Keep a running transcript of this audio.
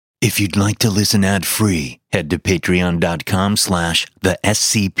If you'd like to listen ad-free, head to patreon.com/the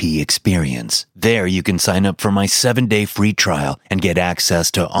SCP-experience. There you can sign up for my 7-day free trial and get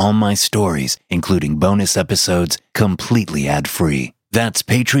access to all my stories, including bonus episodes, completely ad-free. That's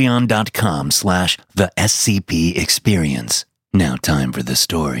patreon.com/the SCP-experience. Now time for the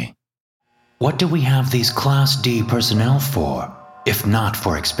story. What do we have these Class D personnel for, if not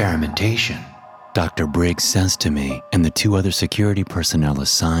for experimentation? Dr. Briggs says to me, and the 2 other security personnel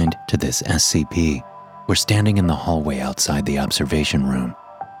assigned to this SCP were standing in the hallway outside the observation room.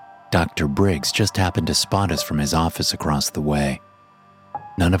 Dr. Briggs just happened to spot us from his office across the way.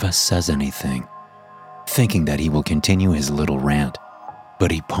 None of us says anything, thinking that he will continue his little rant,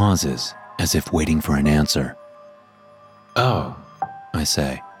 but he pauses as if waiting for an answer. Oh, I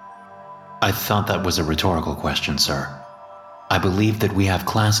say. I thought that was a rhetorical question, sir. I believe that we have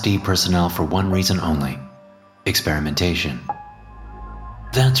Class D personnel for one reason only: experimentation.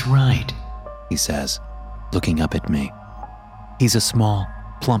 That's right, he says, looking up at me. He's a small,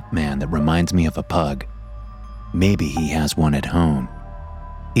 plump man that reminds me of a pug. Maybe he has one at home.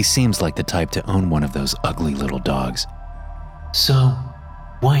 He seems like the type to own one of those ugly little dogs. So,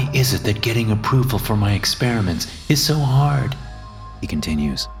 why is it that getting approval for my experiments is so hard? He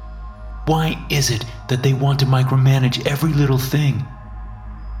continues. Why is it that they want to micromanage every little thing?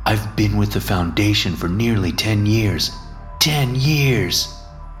 I've been with the Foundation for nearly 10 years. 10 years!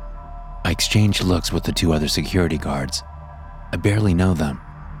 I exchange looks with the 2 other security guards. I barely know them,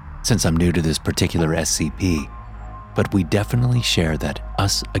 since I'm new to this particular SCP, but we definitely share that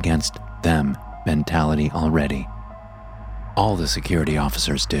us against them mentality already. All the security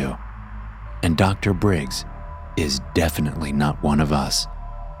officers do, and Dr. Briggs is definitely not one of us.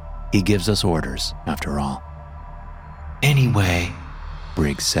 He gives us orders, after all. Anyway,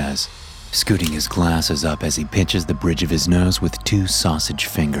 Briggs says, scooting his glasses up as he pinches the bridge of his nose with 2 sausage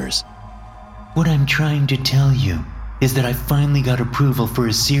fingers. What I'm trying to tell you is that I finally got approval for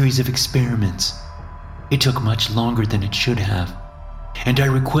a series of experiments. It took much longer than it should have, and I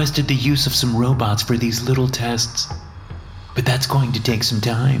requested the use of some robots for these little tests. But that's going to take some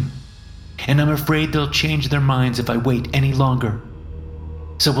time, and I'm afraid they'll change their minds if I wait any longer.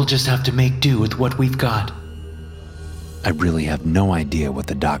 So we'll just have to make do with what we've got. I really have no idea what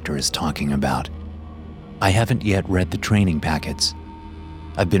the doctor is talking about. I haven't yet read the training packets.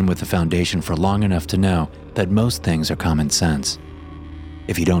 I've been with the Foundation for long enough to know that most things are common sense.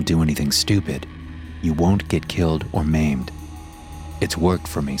 If you don't do anything stupid, you won't get killed or maimed. It's worked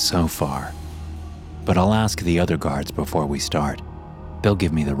for me so far. But I'll ask the other guards before we start. They'll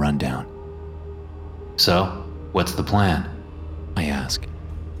give me the rundown. So, what's the plan? I ask.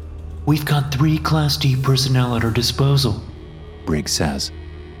 We've got 3 Class D personnel at our disposal, Briggs says.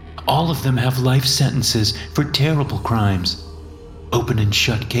 All of them have life sentences for terrible crimes. Open and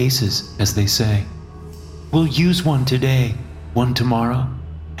shut cases, as they say. We'll use one today, one tomorrow,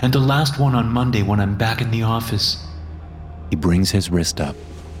 and the last one on Monday when I'm back in the office. He brings his wrist up,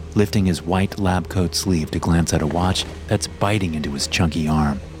 lifting his white lab coat sleeve to glance at a watch that's biting into his chunky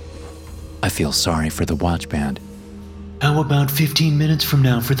arm. I feel sorry for the watch band. How about 15 minutes from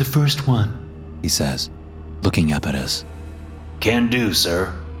now for the first one? He says, looking up at us. Can do,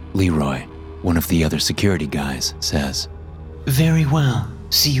 sir. Leroy, one of the other security guys, says. Very well.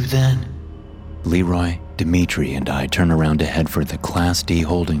 See you then. Leroy, Dimitri, and I turn around to head for the Class D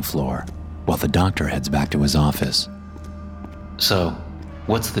holding floor, while the doctor heads back to his office. So,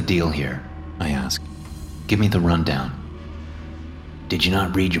 what's the deal here? I ask. Give me the rundown. Did you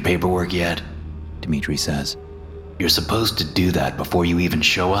not read your paperwork yet? Dimitri says. You're supposed to do that before you even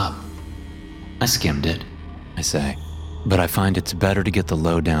show up. I skimmed it, I say, but I find it's better to get the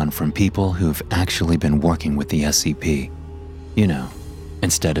lowdown from people who've actually been working with the SCP. You know,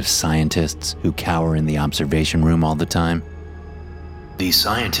 instead of scientists who cower in the observation room all the time. These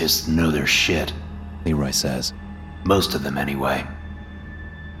scientists know their shit, Leroy says. Most of them anyway.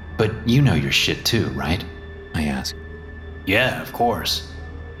 But you know your shit too, right? I ask. Yeah, of course,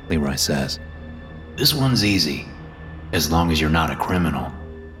 Leroy says. This one's easy. As long as you're not a criminal.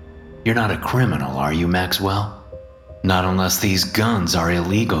 You're not a criminal, are you, Maxwell? Not unless these guns are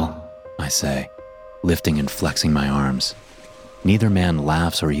illegal, I say, lifting and flexing my arms. Neither man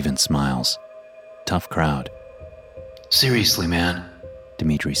laughs or even smiles. Tough crowd. Seriously, man,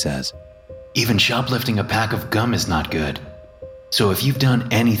 Dimitri says. Even shoplifting a pack of gum is not good. So if you've done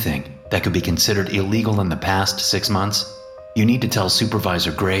anything that could be considered illegal in the past 6 months, you need to tell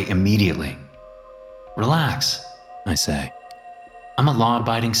Supervisor Gray immediately. Relax, I say. I'm a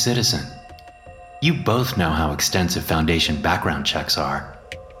law-abiding citizen. You both know how extensive Foundation background checks are.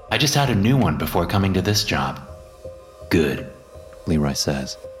 I just had a new one before coming to this job. Good, Leroy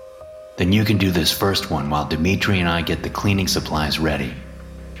says. Then you can do this first one while Dimitri and I get the cleaning supplies ready.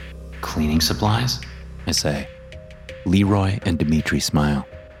 Cleaning supplies? I say. Leroy and Dimitri smile.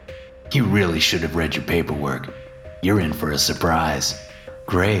 You really should have read your paperwork. You're in for a surprise.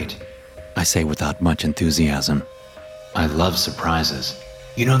 Great, I say without much enthusiasm. I love surprises.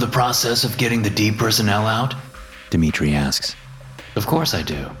 You know the process of getting the D personnel out? Dimitri asks. Of course I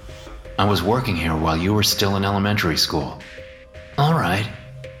do. I was working here while you were still in elementary school. All right,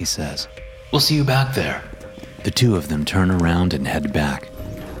 he says. We'll see you back there. The two of them turn around and head back.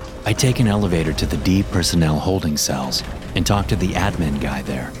 I take an elevator to the D personnel holding cells and talk to the admin guy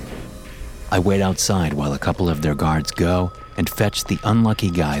there. I wait outside while a couple of their guards go and fetch the unlucky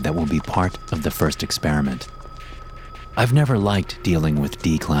guy that will be part of the first experiment. I've never liked dealing with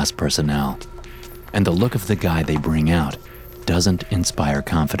D-class personnel, and the look of the guy they bring out doesn't inspire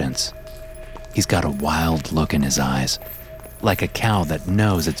confidence. He's got a wild look in his eyes, like a cow that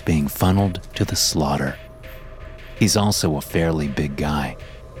knows it's being funneled to the slaughter. He's also a fairly big guy,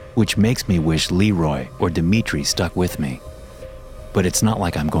 which makes me wish Leroy or Dimitri stuck with me. But it's not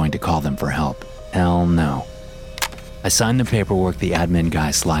like I'm going to call them for help. Hell no. I sign the paperwork the admin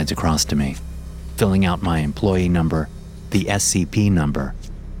guy slides across to me, filling out my employee number, the SCP number,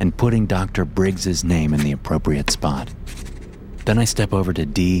 and putting Dr. Briggs's name in the appropriate spot. Then I step over to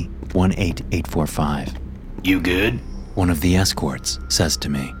D18845. You good? One of the escorts says to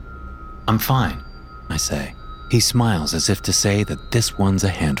me. I'm fine, I say. He smiles as if to say that this one's a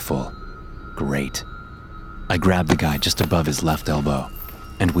handful. Great. I grab the guy just above his left elbow,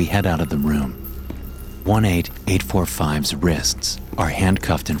 and we head out of the room. 18845's wrists are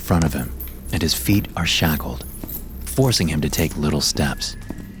handcuffed in front of him, and his feet are shackled, forcing him to take little steps.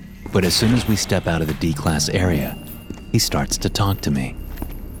 But as soon as we step out of the D-class area, he starts to talk to me,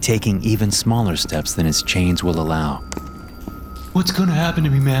 taking even smaller steps than his chains will allow. What's gonna happen to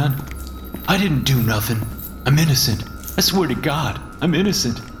me, man? I didn't do nothing. I'm innocent. I swear to God, I'm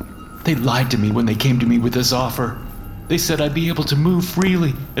innocent. They lied to me when they came to me with this offer. They said I'd be able to move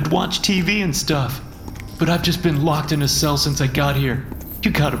freely and watch TV and stuff. But I've just been locked in a cell since I got here. You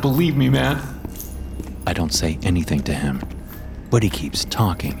gotta believe me, man. I don't say anything to him, but he keeps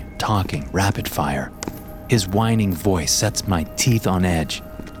talking, rapid fire. His whining voice sets my teeth on edge,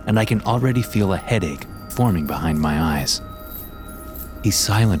 and I can already feel a headache forming behind my eyes. He's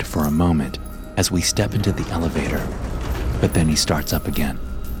silent for a moment as we step into the elevator, but then he starts up again.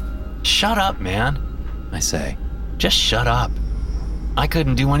 Shut up, man, I say. Just shut up. I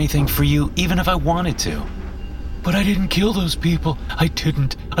couldn't do anything for you even if I wanted to. But I didn't kill those people. I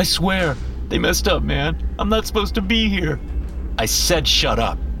didn't. I swear. They messed up, man. I'm not supposed to be here. I said shut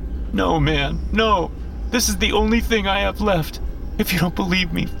up. No, man. No. This is the only thing I have left. If you don't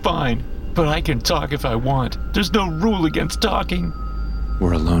believe me, fine. But I can talk if I want. There's no rule against talking.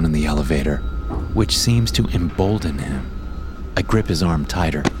 We're alone in the elevator, which seems to embolden him. I grip his arm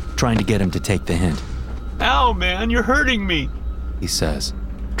tighter, trying to get him to take the hint. Ow, man, you're hurting me, he says,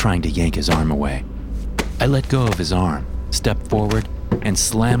 trying to yank his arm away. I let go of his arm, step forward, and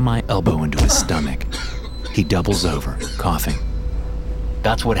slam my elbow into his stomach. He doubles over, coughing.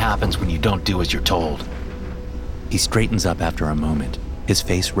 That's what happens when you don't do as you're told. He straightens up after a moment, his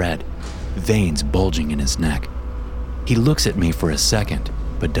face red, veins bulging in his neck. He looks at me for a second,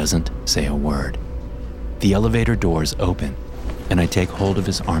 but doesn't say a word. The elevator doors open, and I take hold of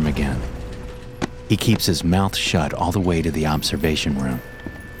his arm again. He keeps his mouth shut all the way to the observation room.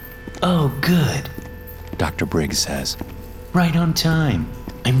 Oh, good, Dr. Briggs says. Right on time.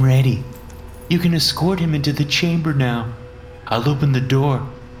 I'm ready. You can escort him into the chamber now. I'll open the door,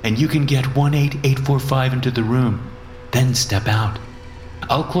 and you can get 18845 into the room, then step out.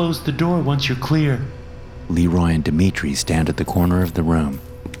 I'll close the door once you're clear. Leroy and Dimitri stand at the corner of the room,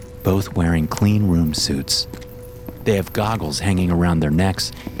 both wearing clean room suits. They have goggles hanging around their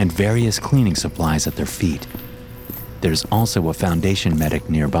necks and various cleaning supplies at their feet. There's also a Foundation medic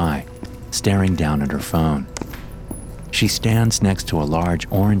nearby, staring down at her phone. She stands next to a large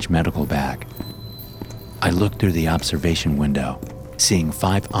orange medical bag. I look through the observation window, seeing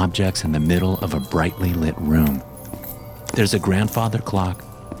 5 objects in the middle of a brightly lit room. There's a grandfather clock,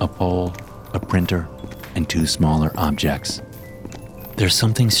 a pole, a printer, and 2 smaller objects. There's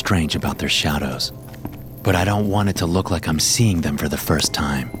something strange about their shadows, but I don't want it to look like I'm seeing them for the first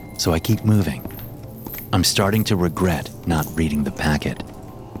time, so I keep moving. I'm starting to regret not reading the packet.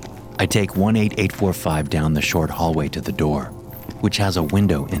 I take 18845 down the short hallway to the door, which has a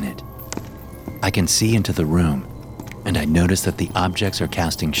window in it. I can see into the room, and I notice that the objects are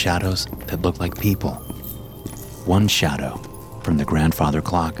casting shadows that look like people. One shadow, from the grandfather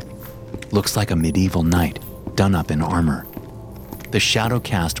clock, looks like a medieval knight done up in armor. The shadow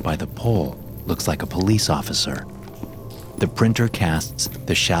cast by the pole looks like a police officer. The printer casts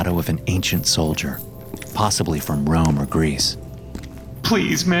the shadow of an ancient soldier, possibly from Rome or Greece.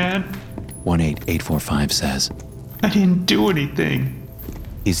 Please, man. 18845 says. I didn't do anything.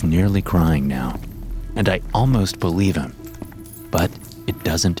 He's nearly crying now, and I almost believe him. But it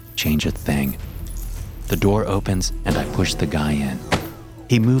doesn't change a thing. The door opens and I push the guy in.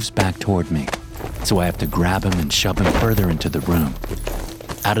 He moves back toward me, so I have to grab him and shove him further into the room.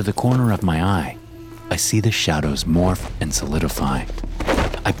 Out of the corner of my eye, I see the shadows morph and solidify.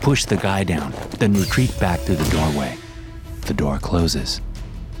 I push the guy down, then retreat back through the doorway. The door closes.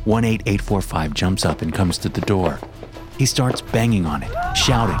 18845 jumps up and comes to the door. He starts banging on it,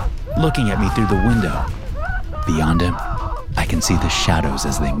 shouting, looking at me through the window. Beyond him, I can see the shadows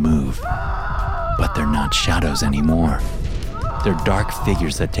as they move. But they're not shadows anymore. They're dark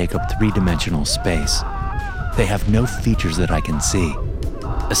figures that take up three-dimensional space. They have no features that I can see,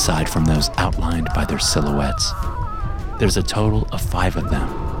 aside from those outlined by their silhouettes. There's a total of 5 of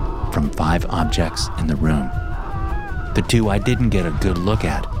them, from 5 objects in the room. The 2 I didn't get a good look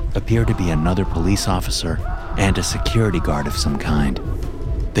at appear to be another police officer and a security guard of some kind.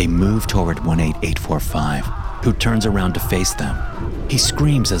 They move toward 18845, who turns around to face them. He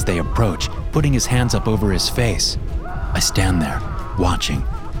screams as they approach, putting his hands up over his face. I stand there, watching,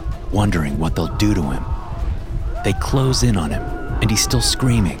 wondering what they'll do to him. They close in on him, and he's still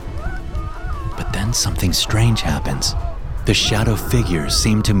screaming. But then something strange happens. The shadow figures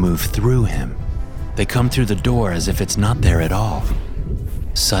seem to move through him. They come through the door as if it's not there at all.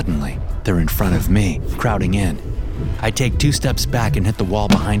 Suddenly, they're in front of me, crowding in. I take 2 steps back and hit the wall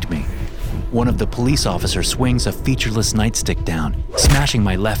behind me. One of the police officers swings a featureless nightstick down, smashing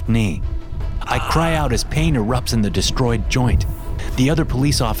my left knee. I cry out as pain erupts in the destroyed joint. The other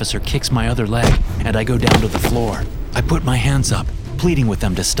police officer kicks my other leg, and I go down to the floor. I put my hands up, pleading with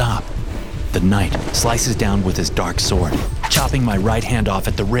them to stop. The knight slices down with his dark sword, chopping my right hand off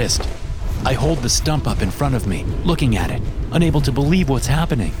at the wrist. I hold the stump up in front of me, looking at it, unable to believe what's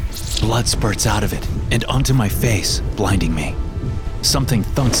happening. Blood spurts out of it and onto my face, blinding me. Something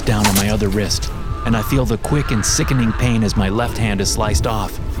thunks down on my other wrist, and I feel the quick and sickening pain as my left hand is sliced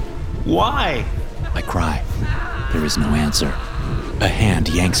off. Why? I cry. There is no answer. A hand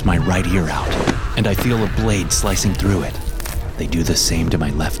yanks my right ear out, and I feel a blade slicing through it. They do the same to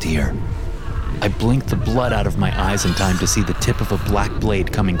my left ear. I blink the blood out of my eyes in time to see the tip of a black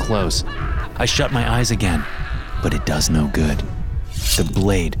blade coming close. I shut my eyes again, but it does no good. The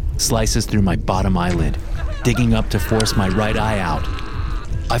blade slices through my bottom eyelid, digging up to force my right eye out.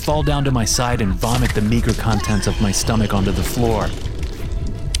 I fall down to my side and vomit the meager contents of my stomach onto the floor.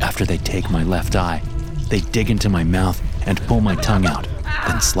 After they take my left eye, they dig into my mouth and pull my tongue out,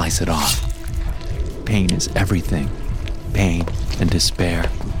 then slice it off. Pain is everything. Pain and despair.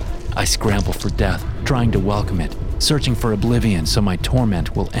 I scramble for death, trying to welcome it, searching for oblivion so my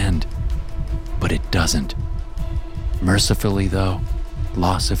torment will end. But it doesn't. Mercifully, though,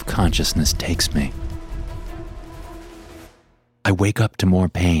 loss of consciousness takes me. I wake up to more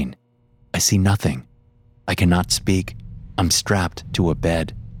pain. I see nothing. I cannot speak. I'm strapped to a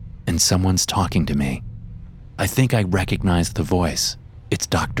bed, and someone's talking to me. I think I recognize the voice. It's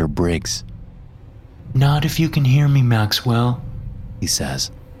Dr. Briggs. Not if you can hear me, Maxwell, he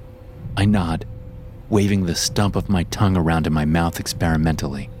says. I nod, waving the stump of my tongue around in my mouth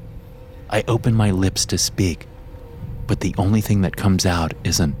experimentally. I open my lips to speak, but the only thing that comes out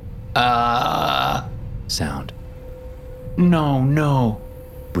is an sound. No,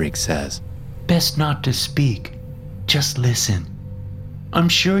 Briggs says. Best not to speak. Just listen. I'm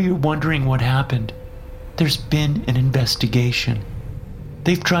sure you're wondering what happened. There's been an investigation.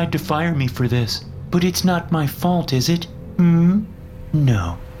 They've tried to fire me for this, but it's not my fault, is it?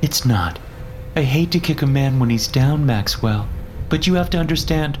 No, it's not. I hate to kick a man when he's down, Maxwell, but you have to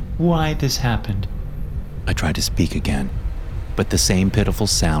understand why this happened. I try to speak again, but the same pitiful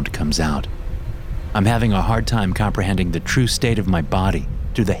sound comes out. I'm having a hard time comprehending the true state of my body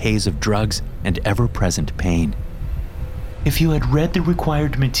through the haze of drugs and ever-present pain. If you had read the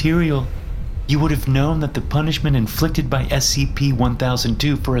required material, you would have known that the punishment inflicted by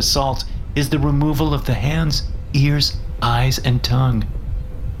SCP-1002 for assault is the removal of the hands, ears, eyes, and tongue.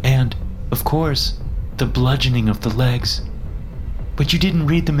 And, of course, the bludgeoning of the legs. But you didn't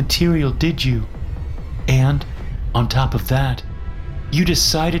read the material, did you? And, on top of that, you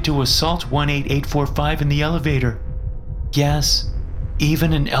decided to assault 18845 in the elevator. Yes,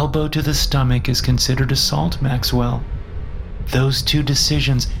 even an elbow to the stomach is considered assault, Maxwell. Those 2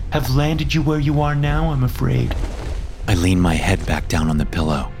 decisions have landed you where you are now, I'm afraid. I lean my head back down on the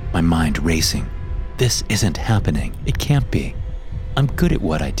pillow, my mind racing. This isn't happening. It can't be. I'm good at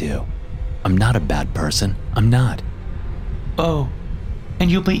what I do. I'm not a bad person. I'm not. Oh,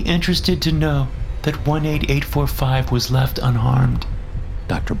 and you'll be interested to know that 18845 was left unharmed,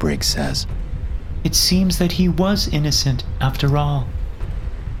 Dr. Briggs says. It seems that he was innocent after all.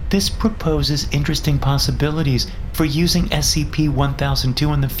 This proposes interesting possibilities for using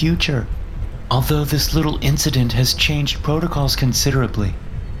SCP-1002 in the future, although this little incident has changed protocols considerably.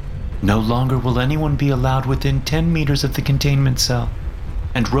 No longer will anyone be allowed within 10 meters of the containment cell,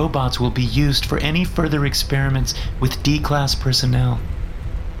 and robots will be used for any further experiments with D-Class personnel.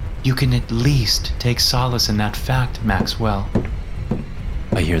 You can at least take solace in that fact, Maxwell.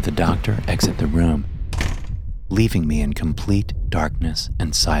 I hear the doctor exit the room, leaving me in complete darkness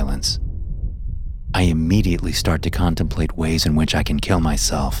and silence. I immediately start to contemplate ways in which I can kill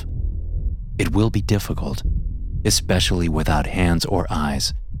myself. It will be difficult, especially without hands or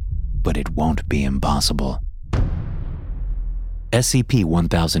eyes, but it won't be impossible.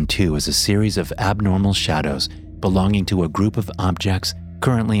 SCP-1002 is a series of abnormal shadows belonging to a group of objects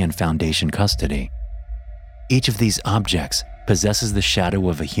currently in Foundation custody. Each of these objects possesses the shadow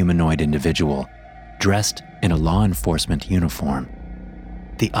of a humanoid individual, dressed in a law enforcement uniform.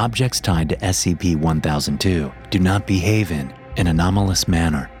 The objects tied to SCP-1002 do not behave in an anomalous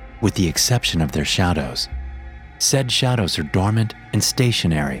manner, with the exception of their shadows. Said shadows are dormant and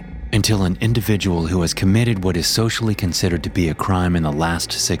stationary until an individual who has committed what is socially considered to be a crime in the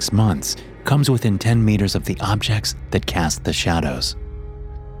last 6 months comes within 10 meters of the objects that cast the shadows.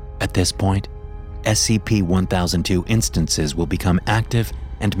 At this point, SCP-1002 instances will become active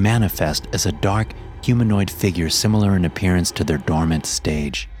and manifest as a dark, humanoid figure similar in appearance to their dormant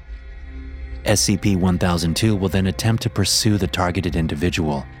stage. SCP-1002 will then attempt to pursue the targeted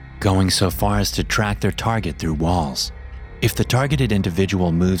individual, going so far as to track their target through walls. If the targeted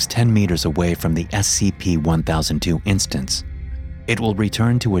individual moves 10 meters away from the SCP-1002 instance, it will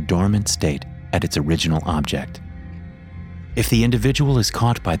return to a dormant state at its original object. If the individual is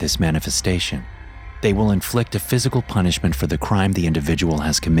caught by this manifestation, they will inflict a physical punishment for the crime the individual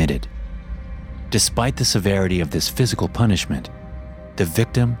has committed. Despite the severity of this physical punishment, the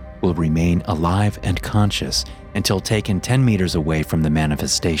victim will remain alive and conscious until taken 10 meters away from the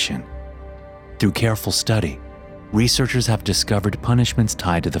manifestation. Through careful study, researchers have discovered punishments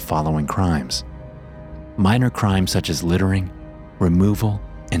tied to the following crimes: minor crimes such as littering, removal,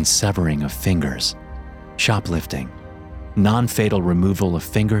 and severing of fingers, shoplifting, non-fatal removal of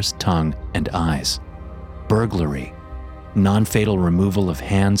fingers, tongue, and eyes, burglary, non-fatal removal of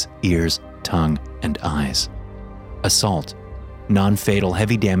hands, ears, tongue, and eyes, assault, non-fatal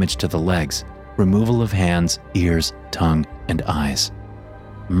heavy damage to the legs, removal of hands, ears, tongue, and eyes,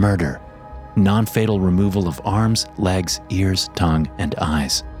 murder, non-fatal removal of arms, legs, ears, tongue, and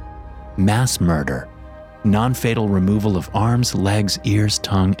eyes, mass murder, non-fatal removal of arms, legs, ears,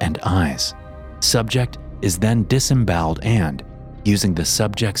 tongue, and eyes. Subject is then disemboweled and, using the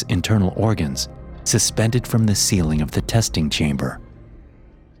subject's internal organs, suspended from the ceiling of the testing chamber.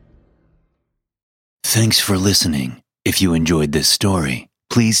 Thanks for listening. If you enjoyed this story,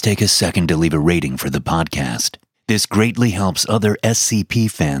 please take a second to leave a rating for the podcast. This greatly helps other SCP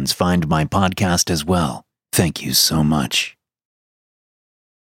fans find my podcast as well. Thank you so much.